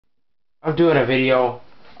I'm doing a video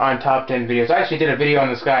on top 10 videos. I actually did a video on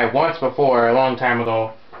this guy once before, a long time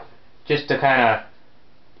ago, just to kind of,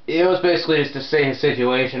 it was basically just to say his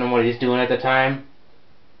situation and what he's doing at the time,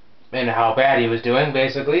 and how bad he was doing,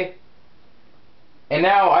 basically. And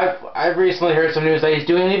now I've recently heard some news that he's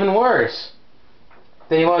doing even worse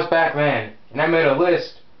than he was back then. And I made a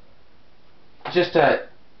list just to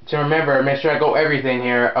remember and make sure I go everything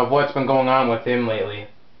here of what's been going on with him lately.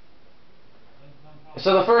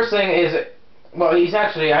 So the first thing is, well, he's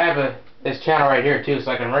actually, I have his channel right here too,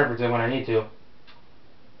 so I can reference it when I need to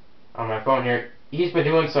on my phone here. He's been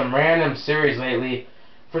doing some random series lately.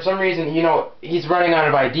 For some reason, he's running out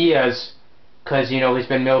of ideas because, he's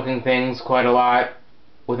been milking things quite a lot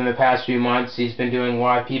within the past few months. He's been doing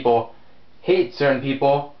why people hate certain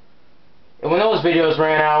people. And when those videos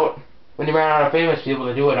ran out, when he ran out of famous people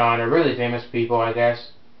to do it on, or really famous people, I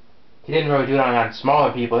guess, he didn't really do it on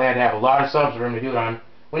smaller people. They had to have a lot of subs for him to do it on.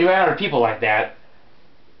 When he ran out of people like that,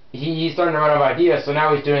 he's starting to run out of ideas, so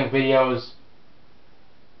now he's doing videos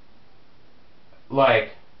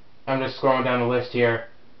like, I'm just scrolling down the list here,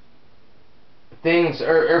 things,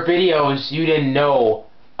 or videos you didn't know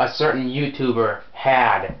a certain YouTuber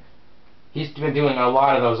had. He's been doing a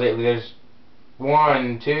lot of those lately. There's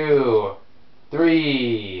 1, 2,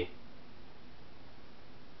 3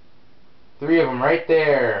 of them right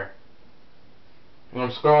there. And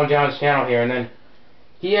I'm scrolling down his channel here, and then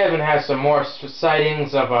he even has some more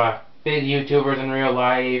sightings of big YouTubers in real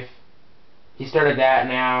life. He started that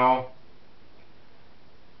now.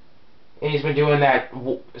 And he's been doing that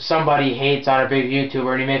somebody hates on a big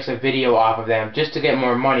YouTuber and he makes a video off of them just to get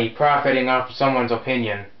more money, profiting off of someone's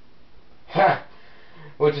opinion.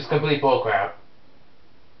 Which is complete bullcrap.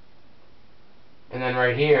 And then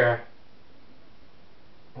right here,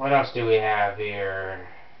 what else do we have here?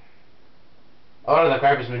 A lot of the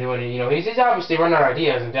crap he's been doing, he's obviously running out of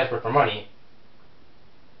ideas and desperate for money.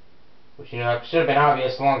 Which, should have been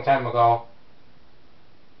obvious a long time ago.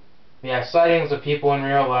 Yeah, sightings of people in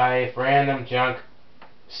real life, random junk,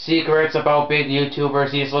 secrets about big YouTubers.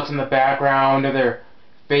 He just looks in the background of their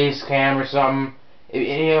face cam or something.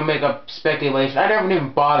 He'll make up speculation. I never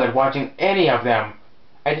even bothered watching any of them.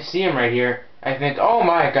 I just see him right here. I think, oh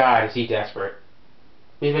my god, is he desperate.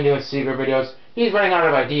 He's been doing secret videos. He's running out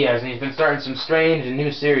of ideas, and he's been starting some strange and new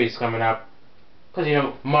series coming up.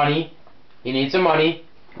 Because, money. He needs some money.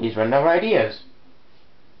 He's running out of ideas.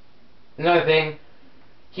 Another thing,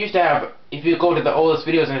 he used to have, if you go to the oldest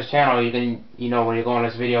videos on his channel, you can, when you go on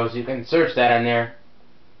his videos, you can search that on there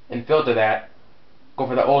and filter that. Go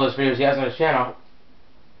for the oldest videos he has on his channel.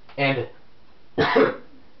 And the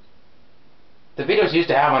videos he used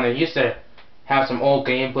to have on there, he used to have some old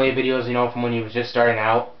gameplay videos, from when he was just starting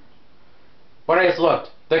out. But I just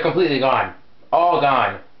looked. They're completely gone. All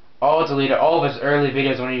gone. All deleted. All of his early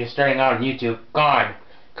videos when he was starting out on YouTube, gone.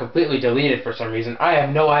 Completely deleted for some reason. I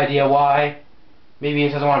have no idea why. Maybe he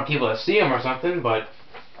doesn't want people to see him or something, but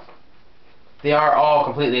they are all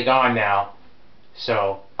completely gone now.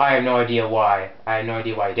 So, I have no idea why. I have no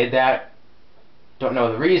idea why he did that. Don't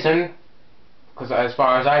know the reason. Because as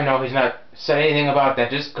far as I know, he's not said anything about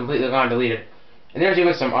that. Just completely gone, deleted. And there's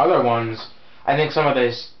even some other ones. I think some of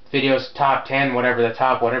his videos, top 10, whatever, the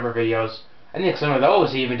top whatever videos, I think some of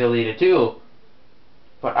those he even deleted too.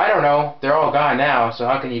 But I don't know. They're all gone now, so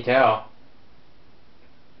how can you tell?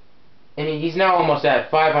 And he's now almost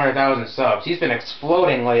at 500,000 subs. He's been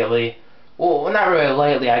exploding lately. Well, not really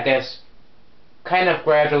lately, I guess. Kind of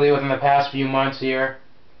gradually within the past few months here.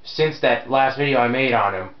 Since that last video I made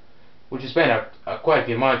on him. Which has been quite a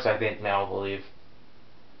few months, I think, now, I believe.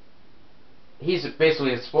 He's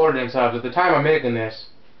basically exploded himself. At the time I'm making this,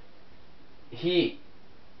 he's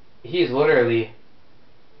literally,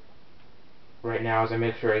 right now, as I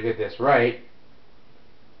make sure I get this right,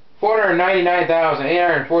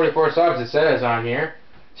 499,844 subs it says on here.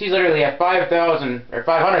 He's literally at 5,000 or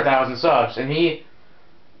 500,000 subs, and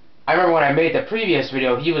I remember when I made the previous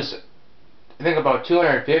video, he was, I think, about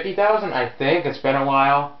 250,000. I think it's been a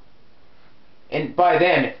while, and by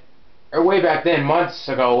then, or way back then, months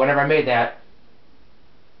ago, whenever I made that,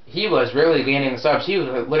 he was really gaining subs. He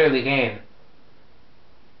would literally gain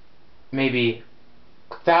maybe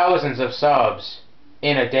thousands of subs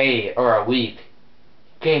in a day or a week.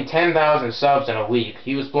 Gained 10,000 subs in a week.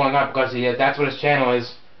 He was blowing up because that's what his channel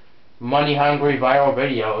is. Money-hungry viral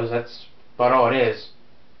videos. That's about all it is.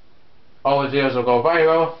 All his videos will go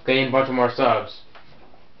viral, gain a bunch of more subs.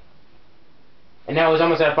 And now he's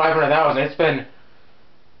almost at 500,000. It's been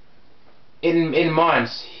in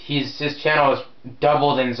months. His channel has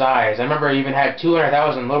doubled in size. I remember he even had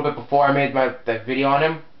 200,000 a little bit before I made that video on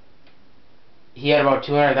him. He had about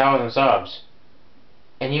 200,000 subs.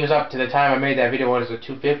 and he was up to the time I made that video, what is it,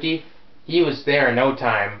 250? He was there in no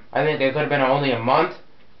time. I think it could have been only a month.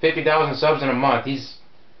 50,000 subs in a month. He's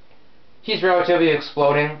relatively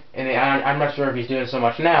exploding, and I'm not sure if he's doing so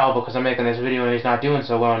much now because I'm making this video and he's not doing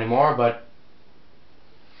so well anymore, but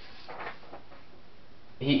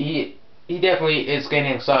he definitely is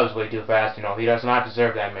gaining subs way too fast, you know. He does not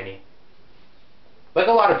deserve that many. Like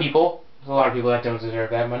a lot of people. There's a lot of people that don't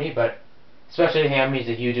deserve that money, but especially him, he's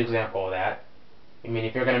a huge example of that. I mean,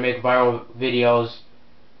 if you're going to make viral videos,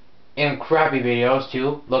 and crappy videos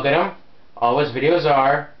too, look at him. All his videos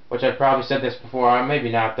are, which I've probably said this before,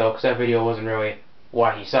 maybe not though, because that video wasn't really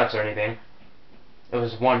why he sucks or anything. It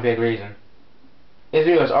was one big reason. His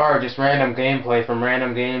videos are just random gameplay from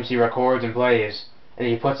random games he records and plays, and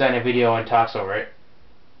then he puts that in a video and talks over it.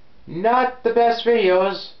 Not the best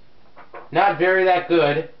videos, not very that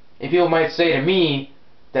good. And people might say to me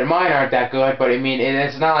that mine aren't that good, but I mean,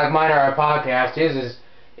 it's not like mine are a podcast.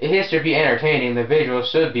 His should be entertaining, the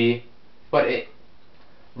visuals should be, but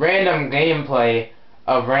random gameplay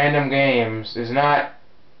of random games is not,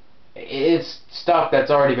 it's stuff that's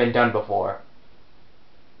already been done before.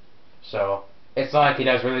 So, it's not like he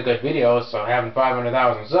does really good videos, so having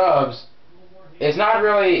 500,000 subs is not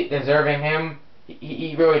really deserving him.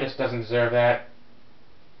 He really just doesn't deserve that.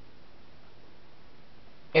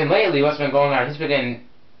 And lately, what's been going on, he's been getting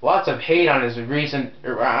lots of hate on his recent,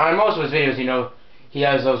 on most of his videos, you know. He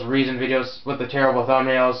has those recent videos with the terrible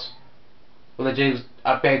thumbnails, with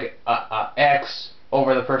a big X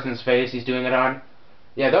over the person's face he's doing it on.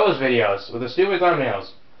 Yeah, those videos with the stupid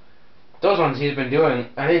thumbnails. Those ones he's been doing,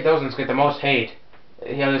 I think those ones get the most hate.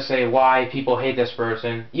 He'll just say why people hate this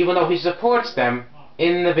person, even though he supports them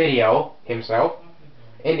in the video himself.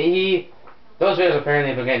 And those videos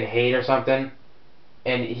apparently have been getting hate or something,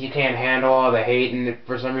 and he can't handle all the hate, and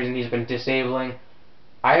for some reason he's been disabling.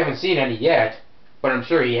 I haven't seen any yet, but I'm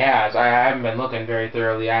sure he has. I haven't been looking very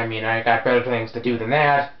thoroughly. I mean, I got better things to do than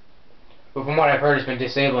that. But from what I've heard, he's been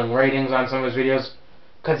disabling ratings on some of his videos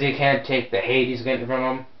because he can't take the hate he's getting from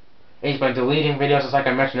them. And he's been deleting videos, just like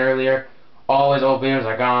I mentioned earlier. All his old videos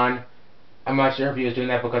are gone. I'm not sure if he was doing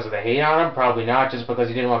that because of the hate on him. Probably not, just because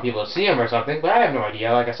he didn't want people to see him or something. But I have no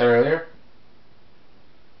idea, like I said earlier.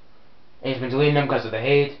 And he's been deleting them because of the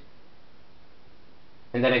hate.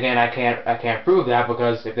 And then again, I can't prove that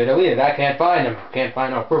because if they're deleted, I can't find them. Can't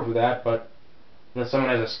find no proof of that. But unless someone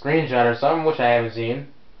has a screenshot or something, which I haven't seen.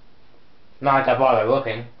 Not like I bother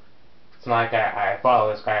looking. It's not like I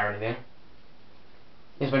follow this guy or anything.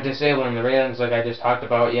 He's been disabling the ratings like I just talked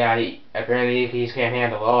about. Yeah, apparently he can't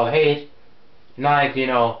handle all the hate. Not like, you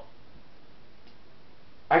know,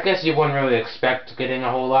 I guess you wouldn't really expect getting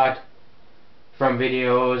a whole lot from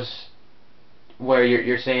videos where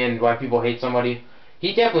you're saying why people hate somebody.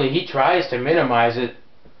 He tries to minimize it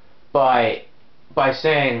by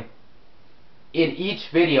saying in each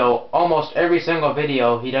video, almost every single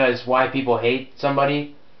video he does why people hate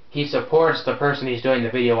somebody, he supports the person he's doing the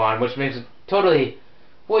video on, which makes it totally,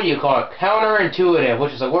 what do you call it, counterintuitive,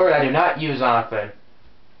 which is a word I do not use often.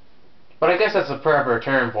 But I guess that's the proper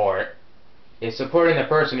term for it. Is supporting the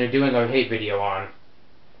person you're doing a hate video on.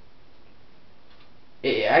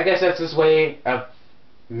 I guess that's his way of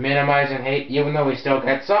minimizing hate, even though he still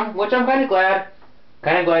gets some, which I'm kind of glad.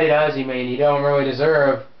 Kind of glad he does. I mean, he don't really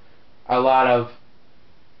deserve a lot of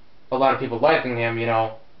people liking him, you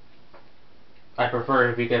know. I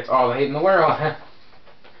prefer if he gets all the hate in the world.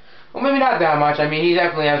 Well, maybe not that much. I mean, he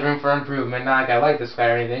definitely has room for improvement. Not like I like this guy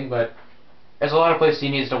or anything, but there's a lot of places he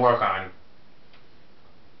needs to work on.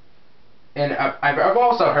 And I've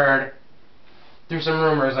also heard through some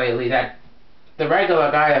rumors lately that the regular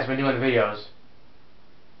guy that's been doing the videos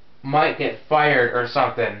might get fired or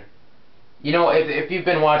something. You know, if you've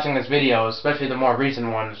been watching his videos, especially the more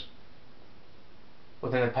recent ones,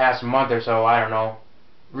 within the past month or so, I don't know,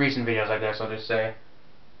 recent videos I guess I'll just say,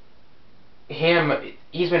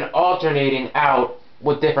 he's been alternating out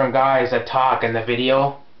with different guys that talk in the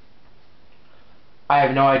video. I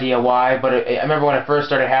have no idea why, but I remember when it first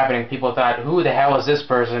started happening, people thought, who the hell is this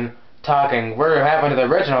person talking? Where happened to the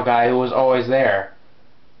original guy who was always there?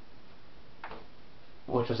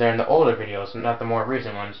 Which was there in the older videos, not the more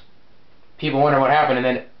recent ones. People wonder what happened, and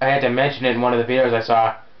then I had to mention it in one of the videos I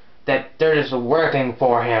saw, that they're just working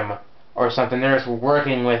for him, or something. They're just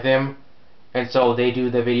working with him, and so they do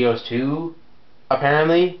the videos too,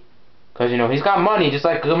 apparently. Because, you know, he's got money, just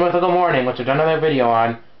like Good Morning, which I've done another video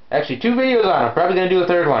on. Actually, 2 videos on. I'm probably going to do a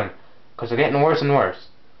 3rd one. Because they're getting worse and worse.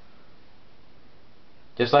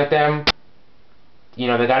 Just like them, you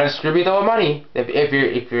know, they got to distribute the money.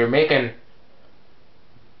 If you're making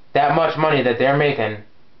that much money that they're making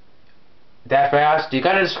that fast, you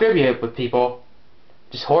got to distribute it with people.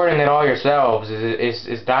 just hoarding it all yourselves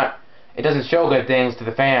is not, it doesn't show good things to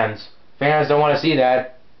the fans. Fans don't want to see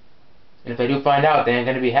that, and if they do find out, they ain't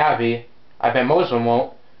gonna be happy. I bet most of them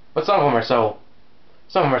won't, but some of them are so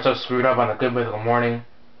screwed up on the Good Mythical Morning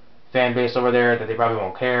fan base over there that they probably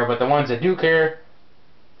won't care. But the ones that do care,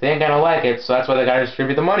 they ain't gonna like it, so that's why they gotta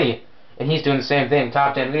distribute the money. And he's doing the same thing.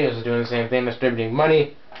 Top 10 Videos is doing the same thing, distributing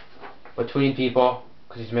money between people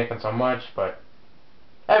because he's making so much. But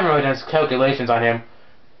I haven't really done calculations on him.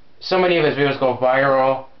 So many of his videos go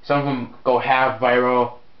viral, some of them go half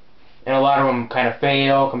viral, and a lot of them kind of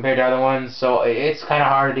fail compared to other ones. So it's kind of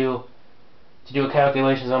hard to do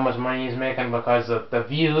calculations on how much money he's making because the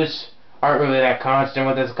views aren't really that constant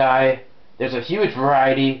with this guy. There's a huge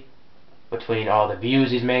variety between all the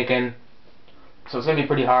views he's making, so it's going to be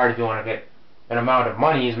pretty hard if you want to get an amount of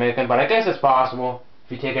money he's making, but I guess it's possible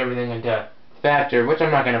if you take everything into factor, which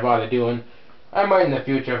I'm not going to bother doing. I might in the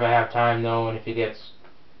future if I have time though, and if he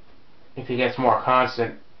gets more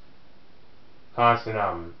constant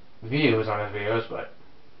views on his videos. But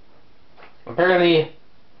apparently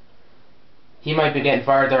he might be getting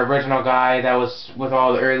fired. The original guy that was with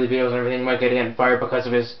all the early videos and everything might get getting fired because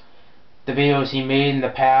of the videos he made in the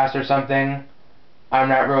past or something. I'm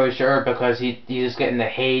not really sure because he's just getting the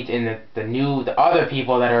hate and the other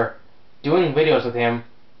people that are doing videos with him.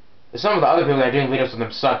 Some of the other people that are doing videos with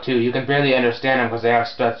him suck too. You can barely understand them because they have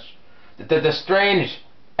such the strange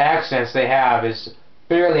accents they have is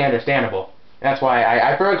barely understandable. And that's why I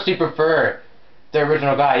actually prefer the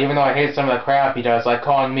original guy, even though I hate some of the crap he does, like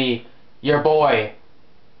calling me your boy,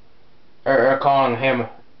 or calling him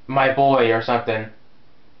my boy or something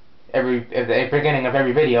at the beginning of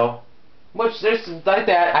every video. Which there's like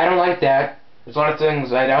that. I don't like that. There's a lot of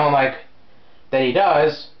things I don't like that he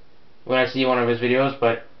does when I see one of his videos,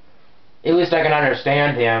 but at least I can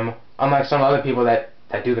understand him, unlike some other people that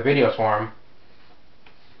do the videos for him.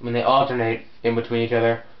 When they alternate in between each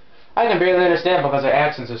other, I can barely understand because their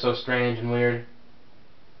accents are so strange and weird.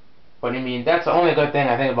 But I mean, that's the only good thing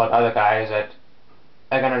I think about other guys, that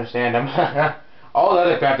I can understand them. All the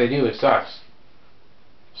other crap they do, it sucks.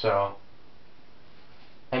 So,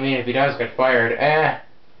 I mean, if he does get fired,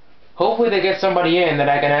 hopefully they get somebody in that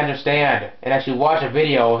I can understand and actually watch a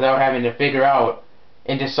video without having to figure out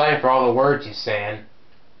and decipher all the words he's saying.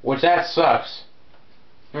 Which that sucks.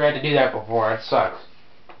 Never had to do that before, it sucks.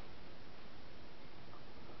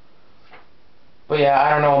 But yeah, I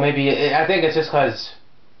don't know, maybe, I think it's just because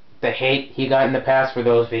the hate he got in the past for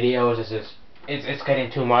those videos is just, it's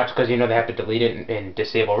getting too much, because, you know, they have to delete it and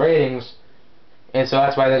disable ratings. And so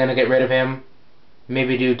that's why they're going to get rid of him.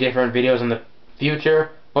 Maybe do different videos in the future.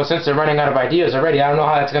 Well, since they're running out of ideas already, I don't know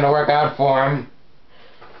how that's going to work out for him.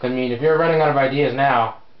 I mean, if you're running out of ideas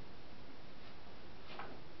now,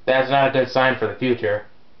 that's not a good sign for the future.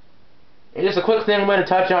 And just a quick thing I'm going to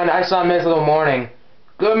touch on. I saw Mythical Morning.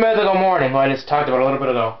 Good Mythical Morning, who I just talked about a little bit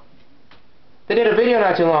ago. They did a video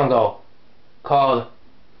not too long ago called,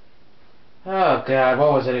 oh god,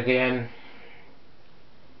 what was it again?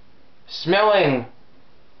 Smelling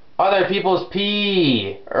other people's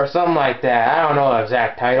pee, or something like that. I don't know the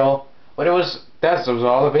exact title, but that's what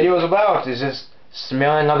all the video was about, is just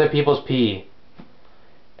smelling other people's pee.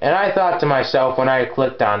 And I thought to myself when I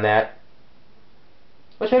clicked on that,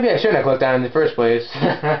 which maybe I shouldn't have clicked on in the first place,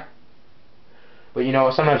 but you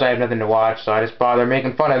know, sometimes I have nothing to watch, so I just bother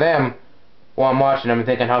making fun of them while I'm watching them and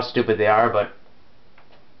thinking how stupid they are. But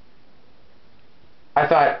I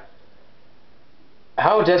thought,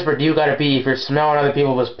 how desperate do you gotta be if you're smelling other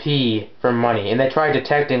people's pee for money? And they try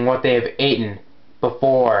detecting what they have eaten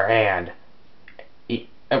beforehand.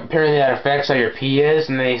 Apparently that affects how your pee is,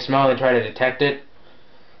 and they smell and try to detect it.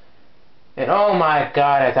 And oh my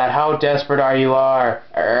god, I thought, how desperate or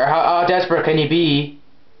how desperate can you be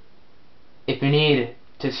if you need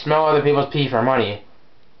to smell other people's pee for money?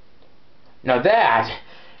 Now that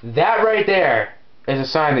right there is a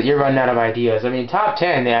sign that you're running out of ideas. I mean, top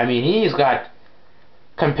 10, I mean, he's got,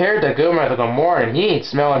 compared to Good Mythical Morning, he ain't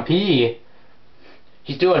smelling pee.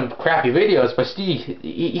 He's doing crappy videos, but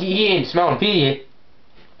he ain't smelling pee.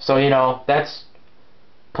 So, you know, that's,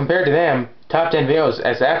 compared to them, top 10 videos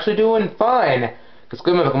is actually doing fine. Because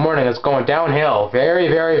Good Mythical Morning is going downhill very,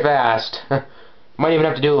 very fast. Might even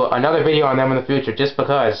have to do another video on them in the future just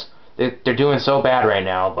because they're doing so bad right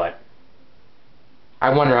now, but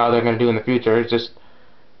I wonder how they're going to do in the future. It's just,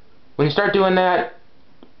 when you start doing that,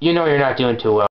 you know you're not doing too well.